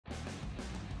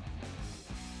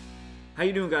How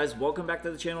you doing, guys? Welcome back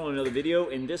to the channel in another video.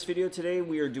 In this video today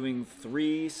we are doing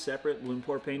 3 separate bloom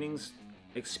pour paintings,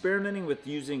 experimenting with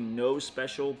using no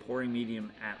special pouring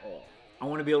medium at all. I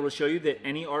want to be able to show you that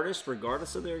any artist,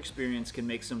 regardless of their experience, can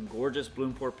make some gorgeous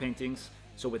bloom pour paintings.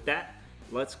 So with that,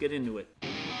 let's get into it.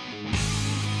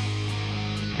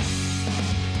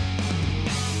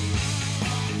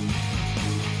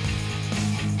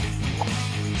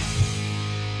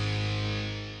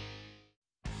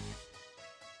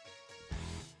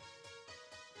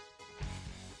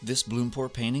 This bloom pour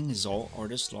painting is all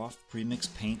Artist Loft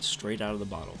premixed paint straight out of the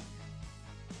bottle.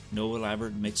 No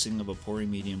elaborate mixing of a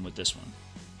pouring medium with this one.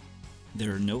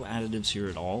 There are no additives here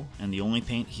at all, and the only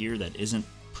paint here that isn't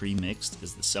pre-mixed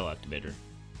is the cell activator.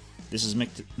 This is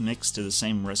mixed to the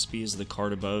same recipe as the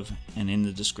card above and in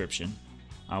the description.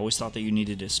 I always thought that you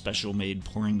needed a special made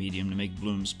pouring medium to make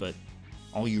blooms, but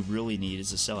all you really need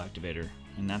is a cell activator,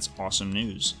 and that's awesome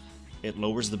news. It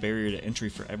lowers the barrier to entry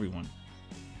for everyone,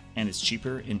 and it's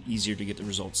cheaper and easier to get the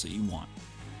results that you want.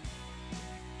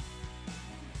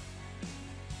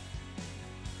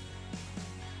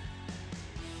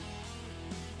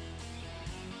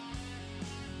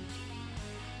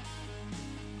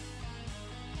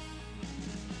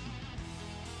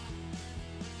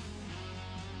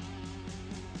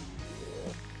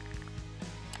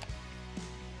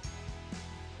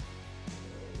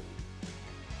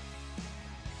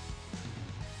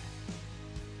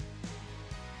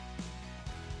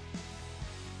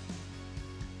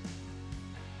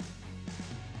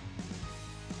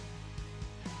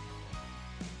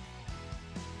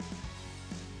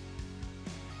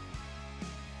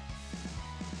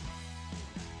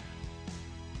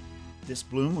 This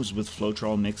bloom was with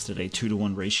Floetrol mixed at a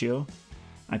 2-to-1 ratio.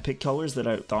 I picked colors that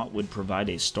I thought would provide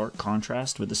a stark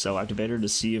contrast with the cell activator to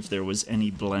see if there was any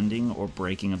blending or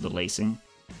breaking of the lacing.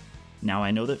 Now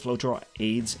I know that Floetrol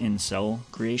aids in cell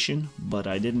creation, but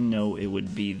I didn't know it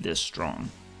would be this strong.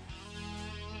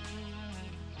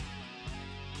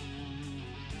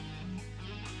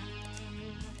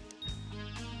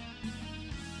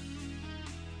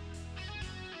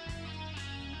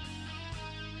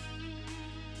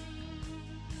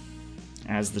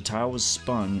 As the tile was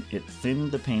spun, it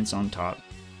thinned the paints on top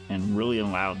and really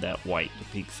allowed that white to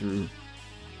peek through.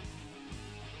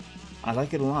 I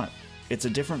like it a lot. It's a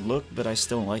different look, but I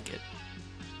still like it.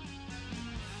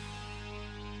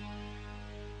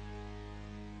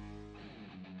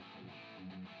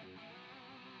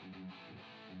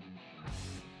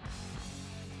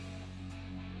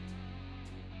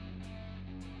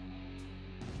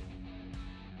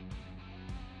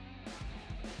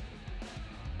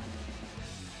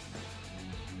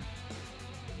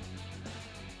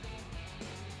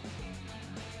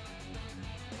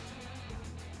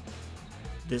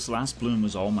 This last bloom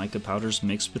was all mica powders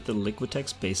mixed with the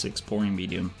Liquitex Basics pouring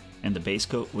medium, and the base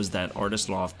coat was that Artist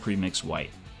Loft premix white.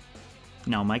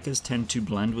 Now micas tend to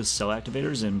blend with cell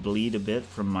activators and bleed a bit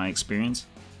from my experience,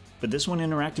 but this one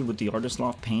interacted with the Artist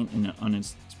Loft paint in an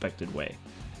unexpected way.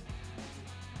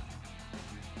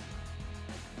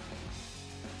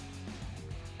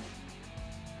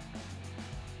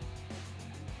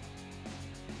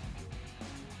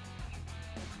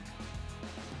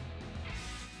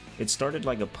 It started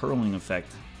like a purling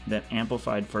effect that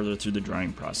amplified further through the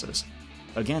drying process.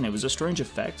 Again, it was a strange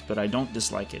effect, but I don't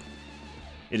dislike it.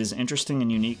 It is interesting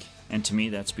and unique, and to me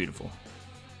that's beautiful.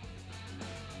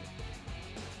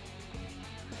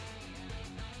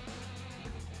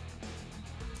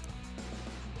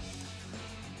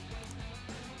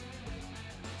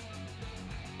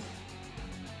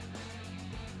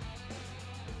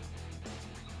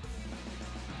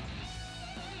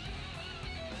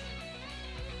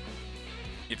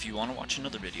 If you want to watch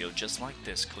another video just like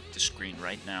this, click the screen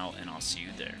right now and I'll see you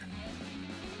there.